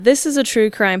This is a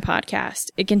true crime podcast.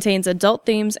 It contains adult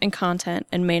themes and content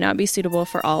and may not be suitable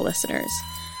for all listeners.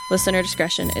 Listener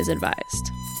discretion is advised.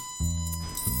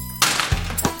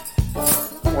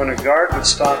 When a guard would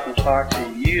stop and talk to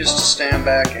you, you used to stand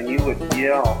back and you would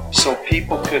yell so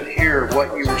people could hear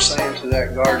what you were saying to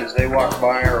that guard as they walked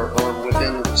by or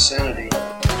within the vicinity.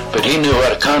 But he knew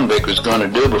what a convict was going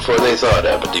to do before they thought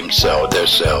of it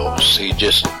themselves. He'd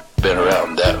just been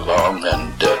around that long,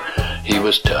 and he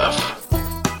was tough.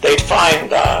 They'd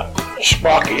find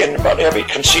Sprocky in about every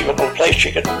conceivable place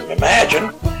you could imagine,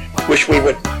 which we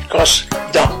would, of course,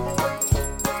 dump.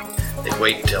 They'd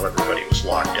wait until everybody was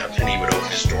locked up, and he would open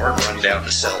his door and run down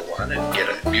to cell one and get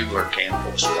a bugler can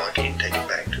full of Sprocky and take it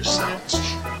back to his cells.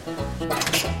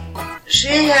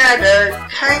 She had a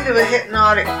kind of a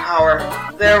hypnotic power.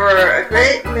 There were a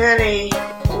great many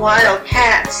wild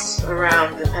cats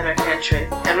around the penitentiary,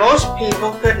 and most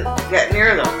people couldn't get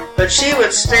near them. But she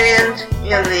would stand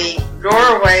in the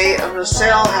doorway of the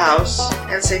cell house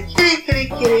and say, "Kitty, kitty,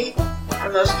 kitty,"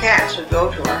 and those cats would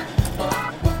go to her.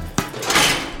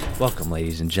 Welcome,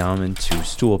 ladies and gentlemen, to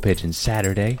Stool Pigeon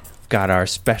Saturday. Got our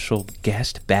special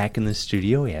guest back in the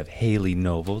studio. We have Haley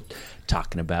Noble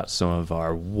talking about some of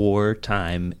our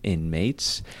wartime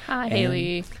inmates. Hi,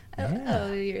 Haley. Yeah.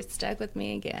 Oh, you're stuck with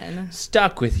me again.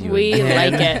 Stuck with you We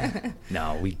again. like it.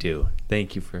 No, we do.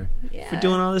 Thank you for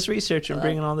doing all this research and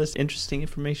bringing all this interesting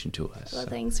information to us. Well,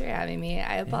 thanks for having me.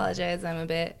 I apologize. I'm a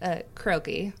bit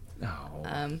croaky.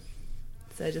 Oh.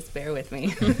 So just bear with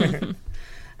me.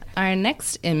 Our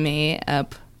next inmate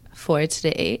up for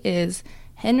today is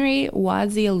Henry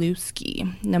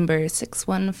Wazielewski, number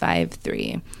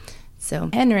 6153.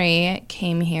 So Henry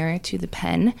came here to the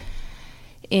pen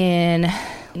in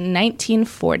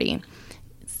 1940.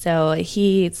 So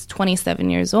he's 27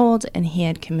 years old, and he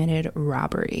had committed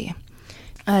robbery.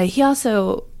 He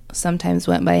also sometimes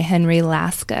went by Henry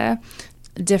Laska.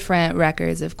 Different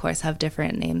records, of course, have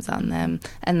different names on them,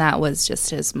 and that was just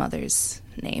his mother's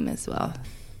name as well.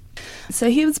 So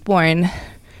he was born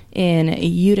in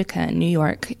Utica, New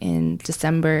York in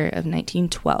December of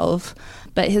 1912,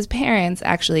 but his parents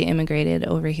actually immigrated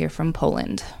over here from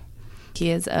Poland. He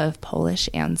is of Polish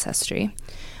ancestry.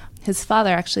 His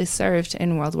father actually served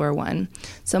in World War I.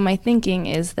 So my thinking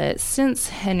is that since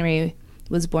Henry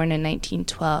was born in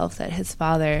 1912, that his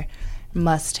father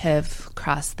must have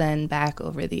crossed then back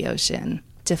over the ocean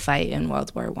to fight in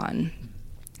World War I.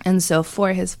 And so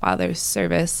for his father's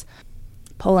service,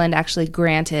 Poland actually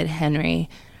granted Henry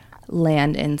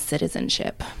land and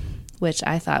citizenship, which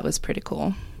I thought was pretty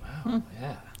cool. Wow,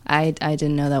 yeah. I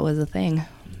didn't know that was a thing.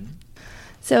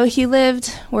 So he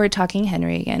lived, we're talking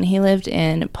Henry again, he lived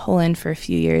in Poland for a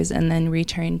few years and then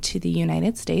returned to the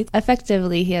United States.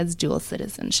 Effectively, he has dual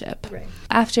citizenship. Right.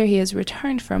 After he has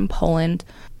returned from Poland,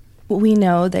 we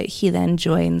know that he then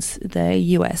joins the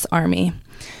U.S. Army.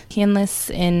 He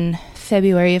enlists in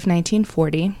February of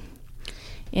 1940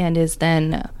 and is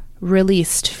then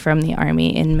released from the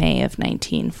Army in May of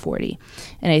 1940.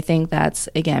 And I think that's,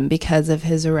 again, because of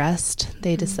his arrest,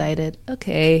 they decided,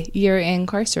 okay, you're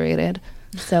incarcerated,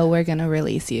 so we're going to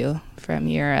release you from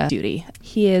your duty.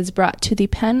 He is brought to the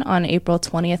pen on April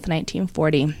 20th,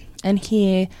 1940, and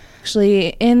he actually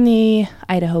in the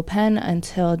Idaho pen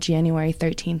until January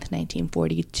 13th,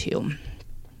 1942.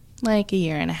 Like a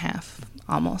year and a half,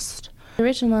 almost.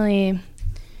 Originally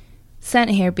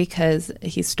sent here because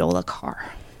he stole a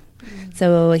car.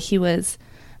 So he was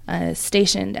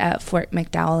stationed at Fort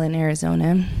McDowell in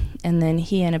Arizona, and then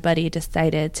he and a buddy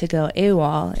decided to go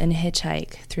AWOL and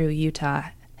hitchhike through Utah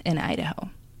and Idaho.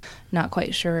 Not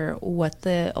quite sure what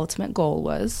the ultimate goal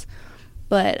was,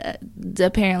 but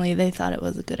apparently they thought it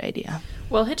was a good idea.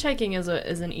 Well, hitchhiking is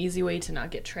an easy way to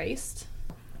not get traced.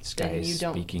 This guy is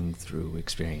speaking through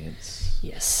experience.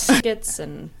 Yes.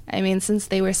 I mean, since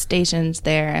they were stationed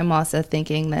there, I'm also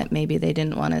thinking that maybe they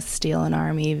didn't want to steal an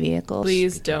Army vehicle.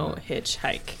 Please don't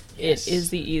hitchhike. Yes. It is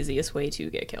the easiest way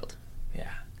to get killed. Yeah.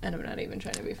 And I'm not even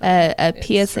trying to be funny.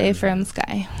 A PSA from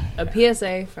Sky. A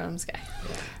PSA from Sky.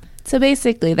 Yeah. So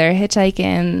basically, they're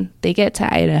hitchhiking, they get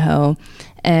to Idaho,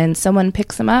 and someone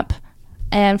picks them up,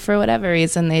 and for whatever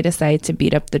reason, they decide to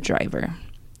beat up the driver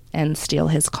and steal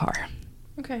his car.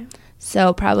 Okay.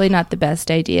 So probably not the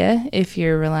best idea if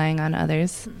you're relying on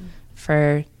others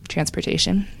for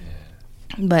transportation.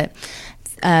 Yeah.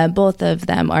 But both of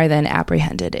them are then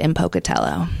apprehended in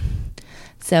Pocatello.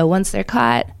 So once they're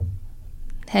caught,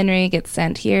 Henry gets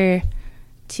sent here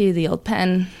to the old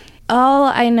pen. All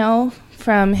I know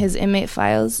from his inmate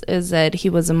files is that he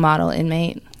was a model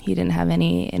inmate. He didn't have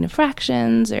any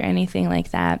infractions or anything like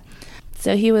that.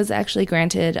 So he was actually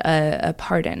granted a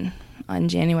pardon on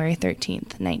January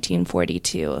 13th,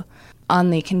 1942. on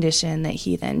the condition that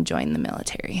he then joined the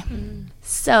military.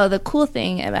 So the cool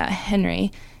thing about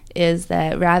Henry is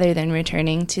that rather than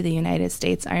returning to the United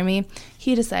States Army,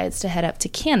 he decides to head up to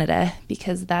Canada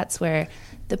because that's where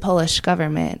the Polish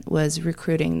government was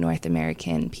recruiting North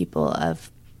American people of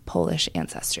Polish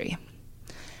ancestry.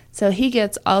 So he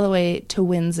gets all the way to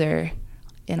Windsor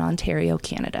in Ontario,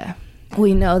 Canada.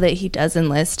 We know that he does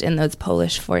enlist in those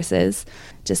Polish forces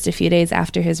just a few days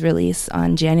after his release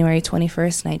on January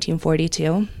 21st,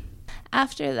 1942.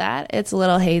 After that, it's a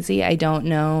little hazy. I don't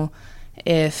know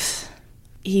if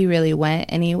he really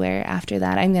went anywhere after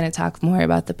that. I'm going to talk more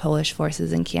about the Polish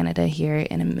forces in Canada here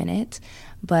in a minute.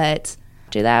 But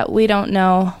after that, we don't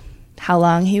know how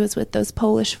long he was with those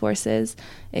Polish forces,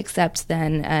 except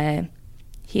then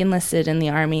he enlisted in the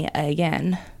Army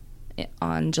again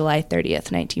on July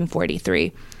 30th,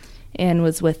 1943, and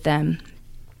was with them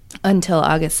until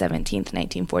August 17th,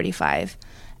 1945.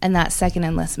 And that second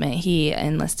enlistment, he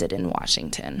enlisted in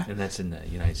Washington. And that's in the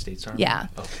United States Army? Yeah.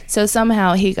 Okay. So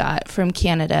somehow he got from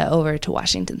Canada over to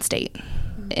Washington State.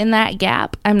 In that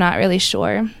gap, I'm not really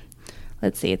sure.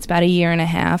 Let's see, it's about a year and a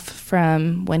half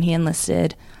from when he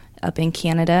enlisted up in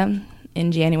Canada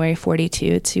in January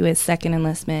 42 to his second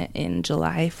enlistment in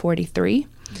July 43.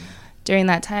 During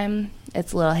that time,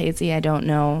 it's a little hazy. I don't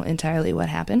know entirely what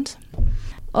happened.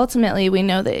 Ultimately, we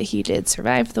know that he did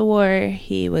survive the war.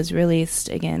 He was released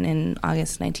again in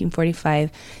August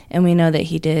 1945, and we know that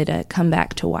he did come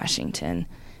back to Washington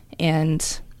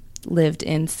and lived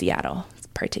in Seattle,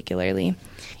 particularly.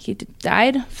 He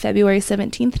died February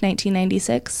 17th,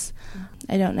 1996.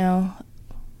 I don't know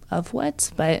of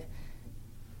what, but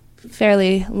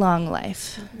fairly long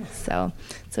life. So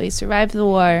he survived the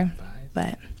war,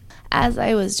 but as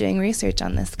I was doing research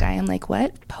on this guy, I'm like,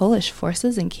 what? Polish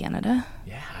forces in Canada?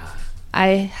 Yeah. I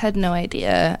had no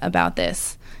idea about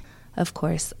this. Of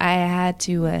course, I had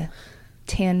to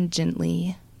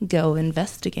tangentially go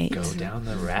investigate. Go down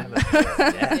the rabbit hole.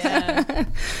 Yes. Yeah.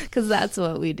 Because that's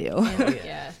what we do.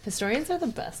 Yeah. Historians are the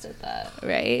best at that.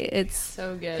 Right? It's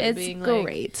So good. It's being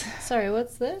great. Like, sorry,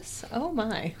 what's this? Oh,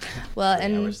 my. Well, 3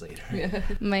 and hours later.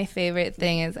 my favorite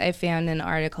thing is I found an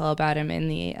article about him in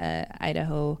the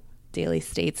Idaho Daily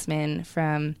Statesman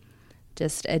from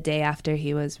just a day after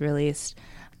he was released.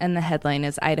 And the headline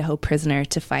is Idaho Prisoner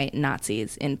to Fight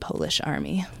Nazis in Polish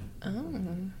Army. Oh.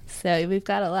 So we've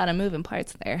got a lot of moving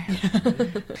parts there.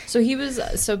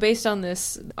 So based on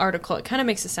this article, it kind of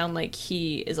makes it sound like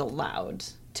he is allowed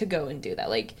to go and do that.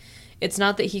 Like, it's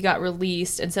not that he got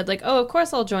released and said, like, oh, of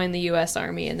course I'll join the U.S.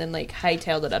 Army, and then, like,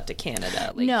 hightailed it up to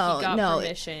Canada. Like, No. He got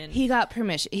permission. He got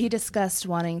permission. He discussed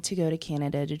wanting to go to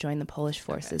Canada to join the Polish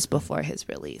forces before his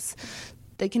release.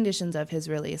 The conditions of his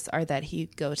release are that he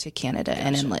go to Canada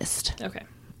and enlist. Okay.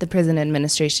 The prison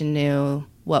administration knew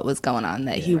what was going on,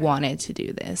 that he wanted to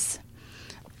do this.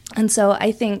 And so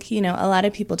I think, a lot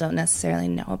of people don't necessarily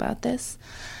know about this.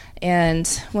 And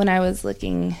when I was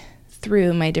looking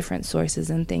through my different sources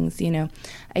and things,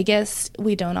 I guess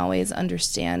we don't always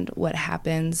understand what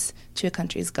happens to a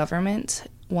country's government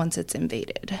once it's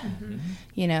invaded.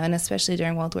 Mm-hmm. And especially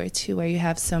during World War II, where you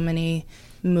have so many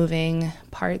moving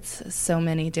parts, so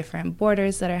many different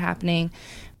borders that are happening,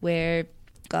 where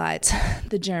got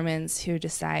the Germans who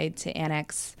decide to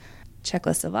annex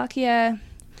Czechoslovakia,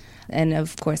 and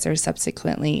of course are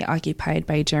subsequently occupied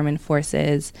by German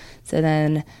forces. So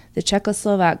then the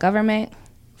Czechoslovak government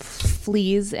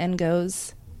flees and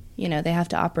goes, they have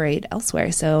to operate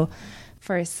elsewhere. So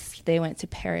first they went to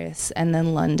Paris and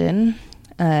then London,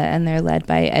 and they're led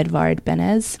by Edvard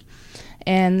Beneš.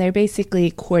 And they're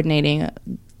basically coordinating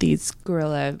these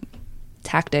guerrilla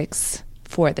tactics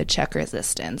for the Czech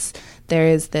resistance. There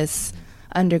is this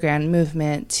underground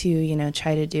movement to,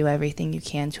 try to do everything you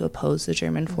can to oppose the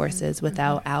German forces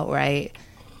without outright,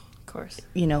 of course,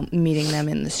 meeting them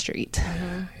in the street.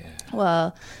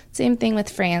 Well, same thing with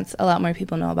France. A lot more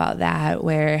people know about that,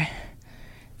 where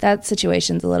that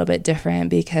situation's a little bit different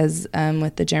because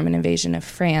with the German invasion of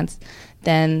France,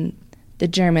 then the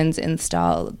Germans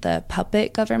install the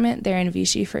puppet government there in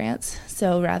Vichy, France.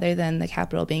 So rather than the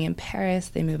capital being in Paris,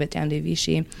 they move it down to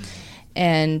Vichy.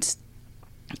 And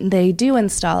they do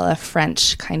install a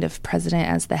French kind of president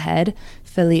as the head,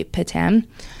 Philippe Pétain.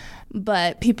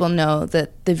 But people know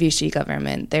that the Vichy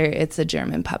government, it's a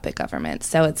German puppet government.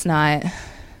 So it's not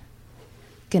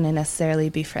going to necessarily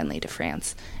be friendly to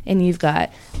France. And you've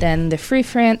got then the Free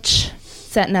French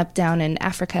setting up down in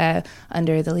Africa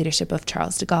under the leadership of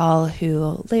Charles de Gaulle,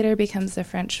 who later becomes the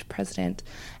French president.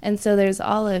 And so there's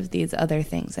all of these other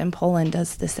things, and Poland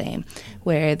does the same,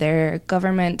 where their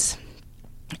government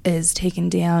is taken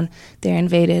down. They're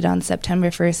invaded on September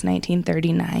 1st,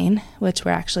 1939, which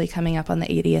we're actually coming up on the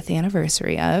 80th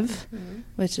anniversary of,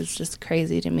 which is just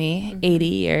crazy to me, 80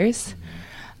 years.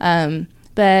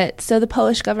 But so the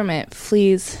Polish government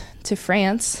flees to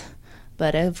France,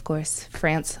 but of course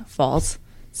France falls.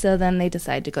 So then they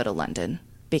decide to go to London,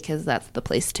 because that's the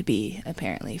place to be,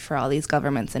 apparently, for all these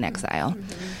governments in exile.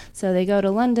 So they go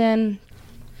to London.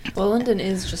 Well, London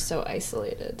is just so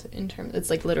isolated in terms. It's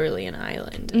like literally an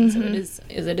island, and so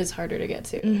it is harder to get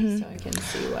to. So I can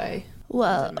see why.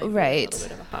 Well, London might be right. a little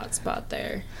bit of a hot spot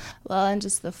there. Well, and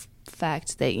just the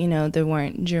fact that, there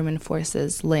weren't German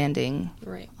forces landing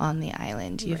on the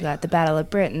island. You've got the Battle of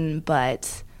Britain,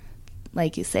 but,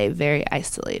 like you say, very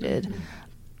isolated.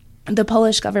 The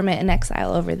Polish government in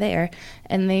exile over there,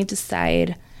 and they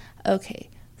decide, okay,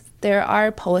 there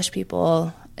are Polish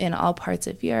people in all parts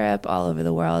of Europe, all over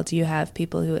the world. You have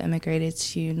people who immigrated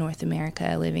to North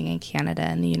America, living in Canada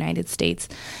and the United States.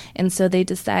 And so they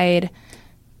decide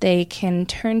they can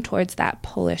turn towards that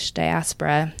Polish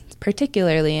diaspora,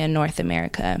 particularly in North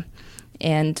America,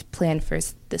 and plan for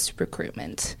this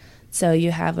recruitment. So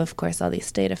you have, of course, all these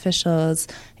state officials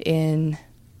in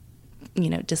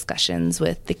discussions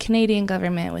with the Canadian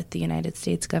government, with the United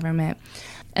States government.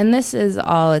 And this is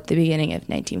all at the beginning of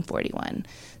 1941.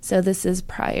 So this is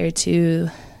prior to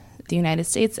the United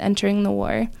States entering the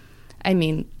war. I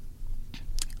mean,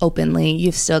 openly,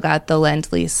 you've still got the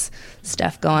Lend-Lease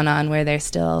stuff going on where they're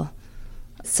still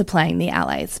supplying the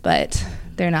Allies, but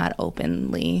they're not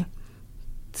openly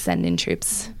sending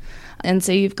troops. And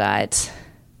so you've got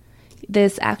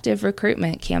this active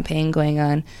recruitment campaign going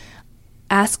on,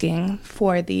 asking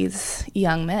for these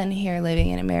young men here living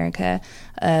in America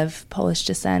of Polish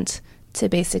descent to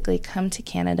basically come to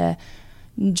Canada,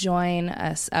 join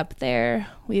us up there.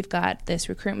 We've got this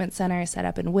recruitment center set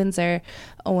up in Windsor.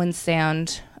 Owen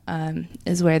Sound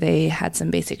is where they had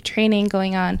some basic training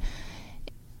going on.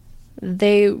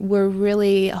 They were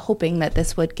really hoping that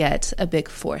this would get a big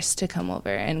force to come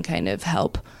over and kind of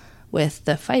help with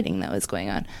the fighting that was going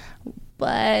on.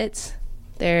 But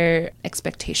their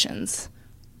expectations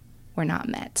were not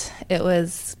met. It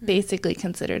was basically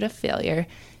considered a failure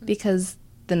because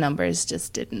the numbers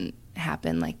just didn't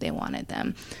happen like they wanted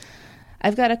them.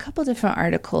 I've got a couple different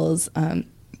articles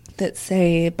that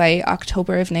say by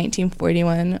October of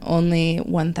 1941, only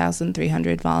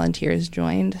 1,300 volunteers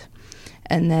joined,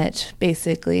 and that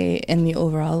basically in the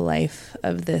overall life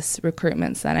of this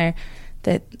recruitment center,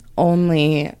 that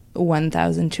only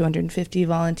 1,250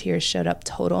 volunteers showed up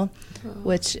total,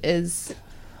 which is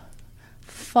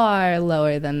far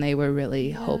lower than they were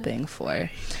really hoping for.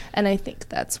 And I think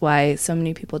that's why so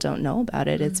many people don't know about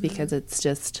it. It's because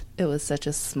it was such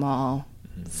a small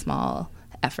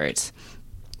effort.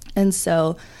 And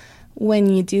so when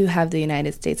you do have the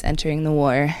United States entering the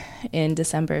war in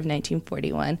December of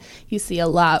 1941, you see a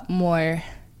lot more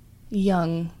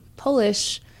young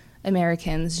Polish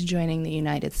Americans joining the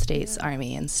United States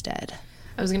Army instead.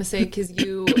 I was going to say, because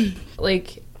you,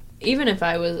 even if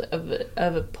I was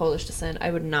of a Polish descent, I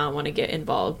would not want to get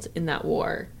involved in that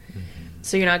war.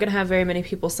 So you're not going to have very many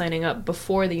people signing up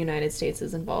before the United States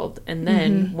is involved. And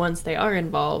then once they are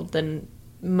involved, then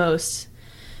most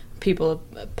people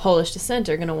of Polish descent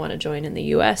are going to want to join in the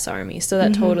U.S. Army. So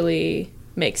that totally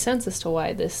makes sense as to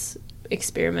why this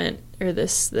experiment or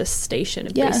this station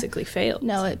basically failed.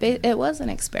 No, it was an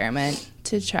experiment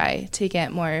to try to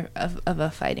get more of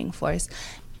a fighting force.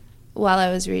 While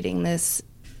I was reading this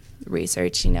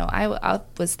research, I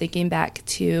was thinking back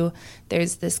to,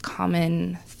 there's this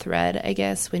common thread, I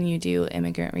guess, when you do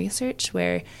immigrant research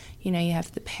where, you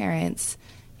have the parents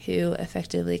who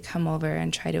effectively come over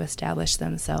and try to establish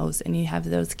themselves, and you have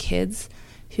those kids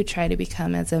who try to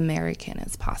become as American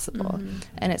as possible.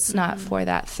 And it's not for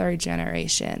that third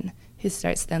generation who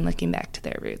starts then looking back to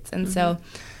their roots. And so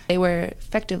they were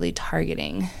effectively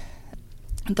targeting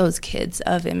those kids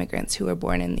of immigrants who were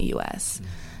born in the U.S.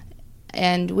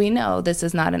 And we know this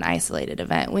is not an isolated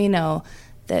event. We know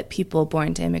that people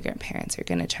born to immigrant parents are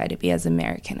going to try to be as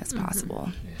American as possible.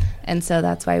 And so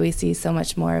that's why we see so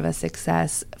much more of a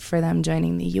success for them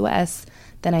joining the U.S.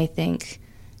 than I think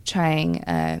trying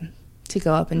to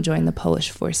go up and join the Polish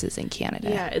forces in Canada.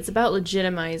 Yeah, it's about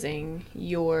legitimizing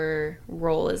your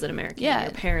role as an American,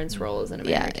 your parents' role as an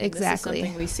American. Yeah, exactly. This is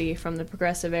something we see from the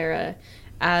Progressive Era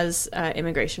as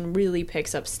immigration really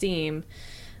picks up steam.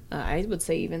 I would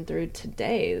say even through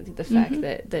today, the fact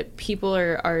that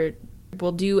people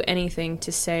will do anything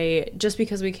to say, just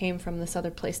because we came from this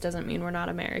other place doesn't mean we're not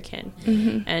American.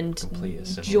 And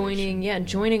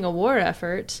joining a war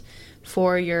effort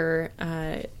for your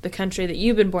the country that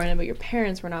you've been born in but your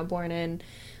parents were not born in,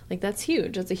 Like, that's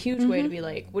huge. That's a huge way to be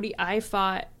like, I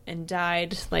fought and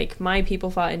died, like, my people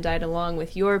fought and died along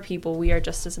with your people. We are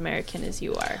just as American as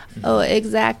you are. Oh,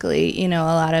 exactly. You know,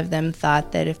 a lot of them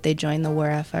thought that if they join the war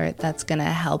effort, that's going to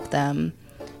help them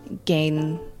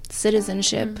gain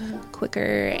citizenship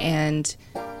quicker and,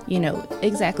 you know,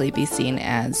 exactly be seen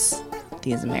as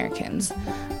these Americans.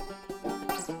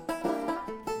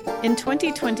 In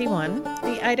 2021,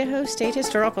 the Idaho State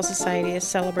Historical Society is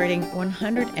celebrating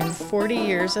 140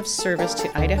 years of service to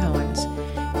Idahoans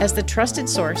as the trusted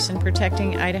source in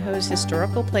protecting Idaho's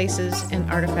historical places and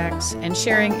artifacts and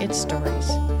sharing its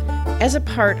stories. As a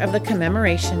part of the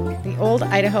commemoration, the Old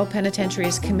Idaho Penitentiary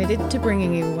is committed to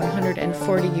bringing you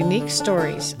 140 unique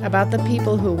stories about the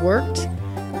people who worked,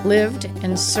 lived,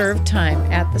 and served time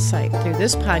at the site through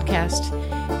this podcast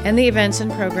and the events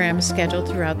and programs scheduled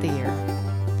throughout the year.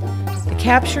 The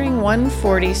Capturing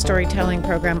 140 storytelling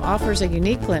program offers a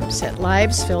unique glimpse at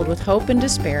lives filled with hope and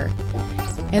despair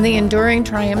and the enduring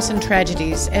triumphs and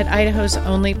tragedies at Idaho's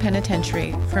only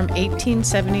penitentiary from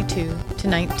 1872 to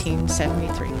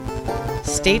 1973.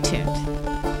 Stay tuned.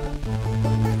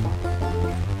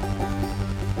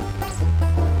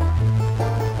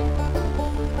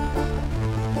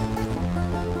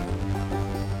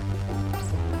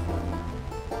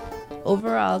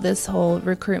 Overall, this whole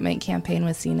recruitment campaign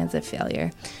was seen as a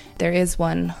failure. There is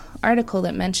one article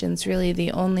that mentions really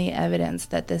the only evidence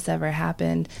that this ever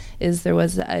happened is there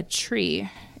was a tree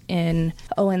in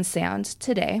Owen Sound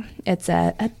today. It's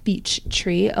a beech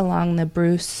tree along the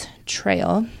Bruce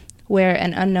Trail where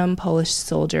an unknown Polish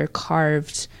soldier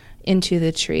carved into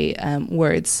the tree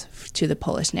words to the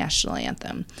Polish national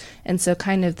anthem. And so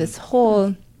kind of this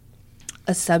whole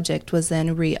subject was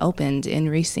then reopened in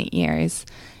recent years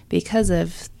because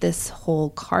of this whole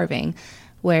carving,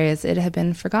 whereas it had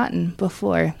been forgotten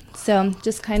before. So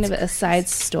just kind of a side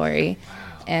story.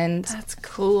 And that's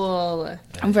cool.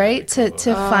 Right? To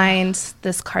find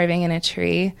this carving in a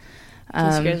tree. You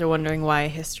guys are wondering why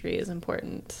history is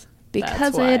important.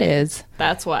 Because it is.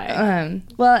 That's why.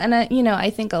 Well, and I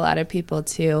think a lot of people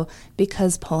too,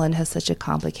 because Poland has such a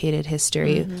complicated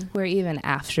history, where even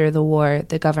after the war,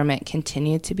 the government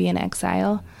continued to be in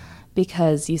exile,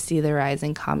 because you see the rise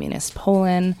in communist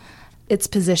Poland, its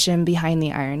position behind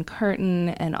the Iron Curtain,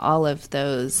 and all of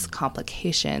those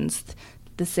complications.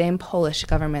 The same Polish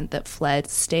government that fled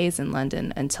stays in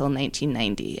London until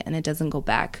 1990, and it doesn't go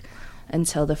back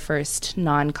until the first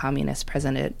non-communist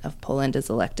president of Poland is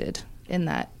elected in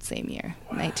that same year,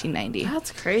 1990.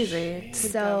 That's crazy. To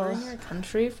So, govern your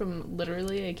country from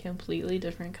literally a completely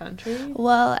different country?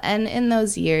 Well, and in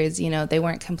those years, they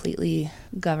weren't completely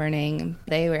governing.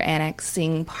 They were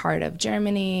annexing part of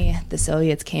Germany. The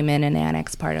Soviets came in and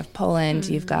annexed part of Poland.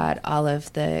 You've got all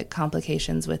of the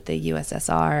complications with the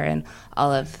USSR and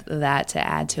all of that to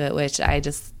add to it, which I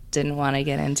just didn't want to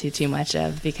get into too much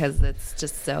of because it's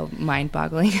just so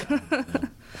mind-boggling.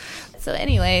 So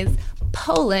anyways,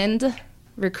 Poland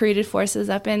recruited forces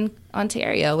up in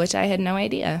Ontario, which I had no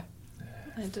idea.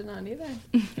 I did not either.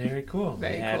 Very cool.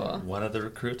 Very they had cool. One of the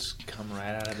recruits come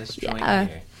right out of this joint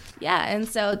here. Yeah, and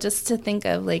so just to think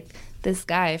of this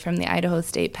guy from the Idaho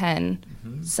State Pen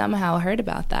somehow heard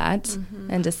about that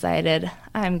and decided,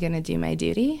 I'm going to do my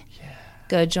duty.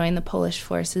 Go join the Polish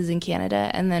forces in Canada.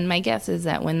 And then my guess is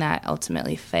that when that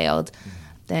ultimately failed,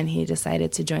 then he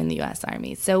decided to join the U.S.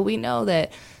 Army. So we know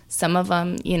that some of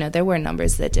them, there were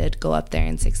numbers that did go up there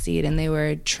and succeed, and they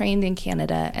were trained in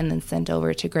Canada and then sent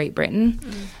over to Great Britain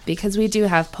because we do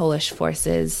have Polish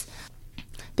forces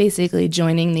basically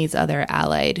joining these other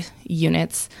allied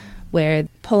units where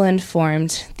Poland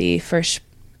formed the first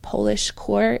Polish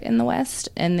Corps in the West,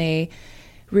 and they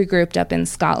regrouped up in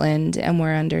Scotland and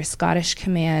were under Scottish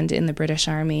command in the British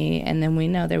Army. And then we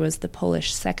know there was the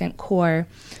Polish Second Corps,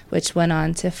 which went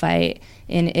on to fight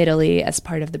in Italy as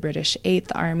part of the British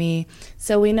Eighth Army.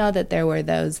 So we know that there were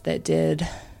those that did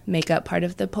make up part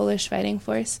of the Polish fighting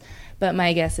force. But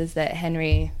my guess is that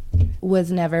Henry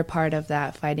was never part of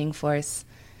that fighting force.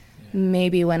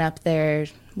 Maybe went up there,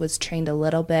 was trained a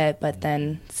little bit, but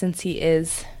then since he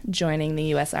is joining the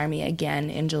U.S. Army again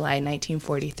in July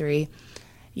 1943,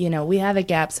 we have a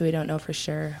gap, so we don't know for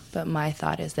sure, but my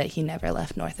thought is that he never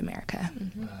left North America.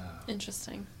 Wow.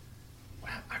 Interesting. Wow.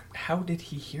 How did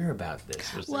he hear about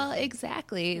this?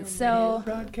 Exactly. So,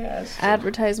 broadcast,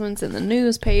 advertisements in the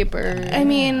newspaper. I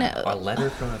mean, a letter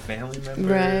from a family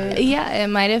member. Right. Yeah, it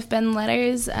might have been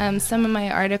letters. Some of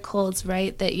my articles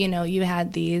write that, you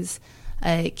had these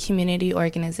community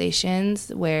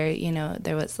organizations where,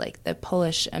 there was the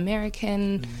Polish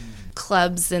American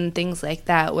clubs and things like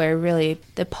that, where really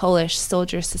the Polish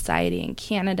Soldier Society in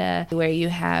Canada, where you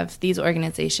have these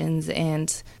organizations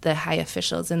and the high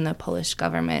officials in the Polish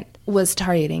government was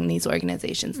targeting these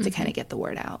organizations to kind of get the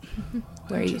word out.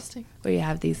 Where you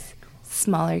have these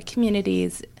smaller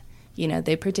communities, you know,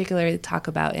 they particularly talk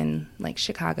about in like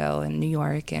Chicago and New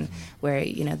York, and where,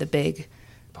 you know, the big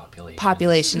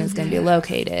population is going to be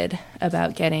located,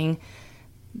 about getting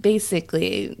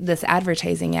basically this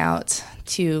advertising out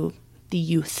to the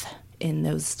youth in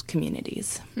those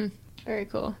communities. Very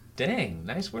cool. Dang,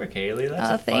 nice work, Haley.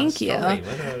 That's a thank fun you.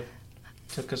 story.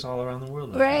 Took us all around the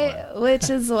world. Right, which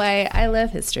is why I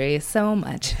love history so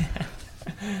much.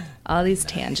 All these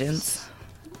tangents.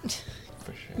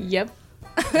 For sure. Yep.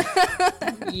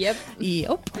 Yep.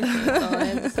 Yep. That's all I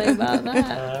have to say about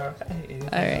that. All right. Anything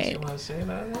All else right. you want to say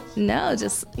about this? No,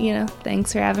 just, you know,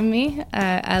 thanks for having me.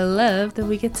 I love that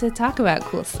we get to talk about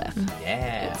cool stuff.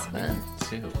 Yeah, me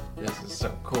too. This is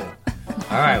so cool.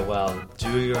 All right, well,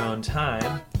 do your own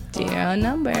time. Do your own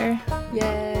number.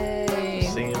 Yay.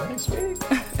 See you next week.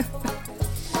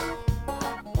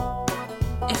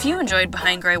 If you enjoyed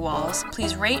Behind Gray Walls,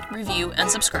 please rate, review, and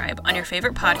subscribe on your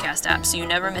favorite podcast app so you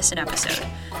never miss an episode.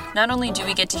 Not only do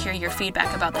we get to hear your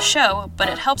feedback about the show, but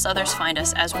it helps others find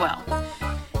us as well.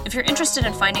 If you're interested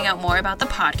in finding out more about the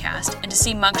podcast and to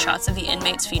see mugshots of the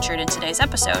inmates featured in today's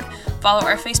episode, follow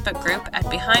our Facebook group at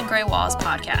Behind Gray Walls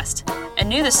Podcast. And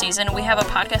new this season, we have a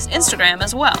podcast Instagram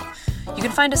as well. You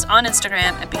can find us on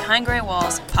Instagram at Behind Gray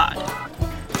Walls Pod.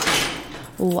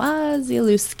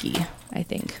 Wasilewski, I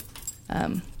think.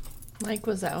 Mike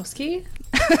Wazowski?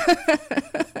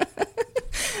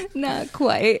 Not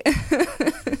quite.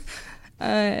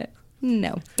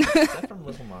 No. Is that from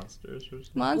Little Monsters or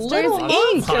something? Monsters Little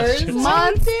Inc. Monsters?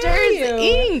 Monsters dare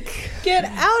you? Inc. Get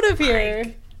out of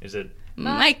here! Is it?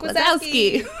 Mike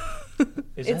Wazowski.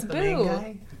 Is It's that the main Boo.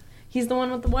 guy? He's the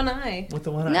one with the one eye. With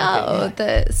the one? No,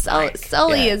 okay. the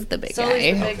Sully Yeah. is the big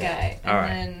Sully's guy. the big guy. All right.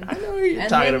 And I then, know what you're and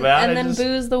talking then, about. And I then just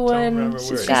Boo's the don't one. remember where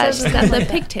She's it got, is. she's got the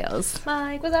pigtails.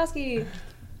 Mike Wazowski.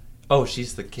 Oh,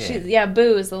 she's the kid. She's, yeah,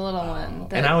 Boo is the little one.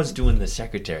 And I was doing the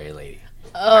secretary lady.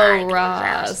 Oh,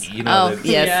 Ross. You know Oh, the-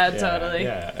 yes. Yeah, totally.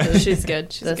 Yeah. She's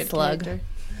good. She's The a good slug. character.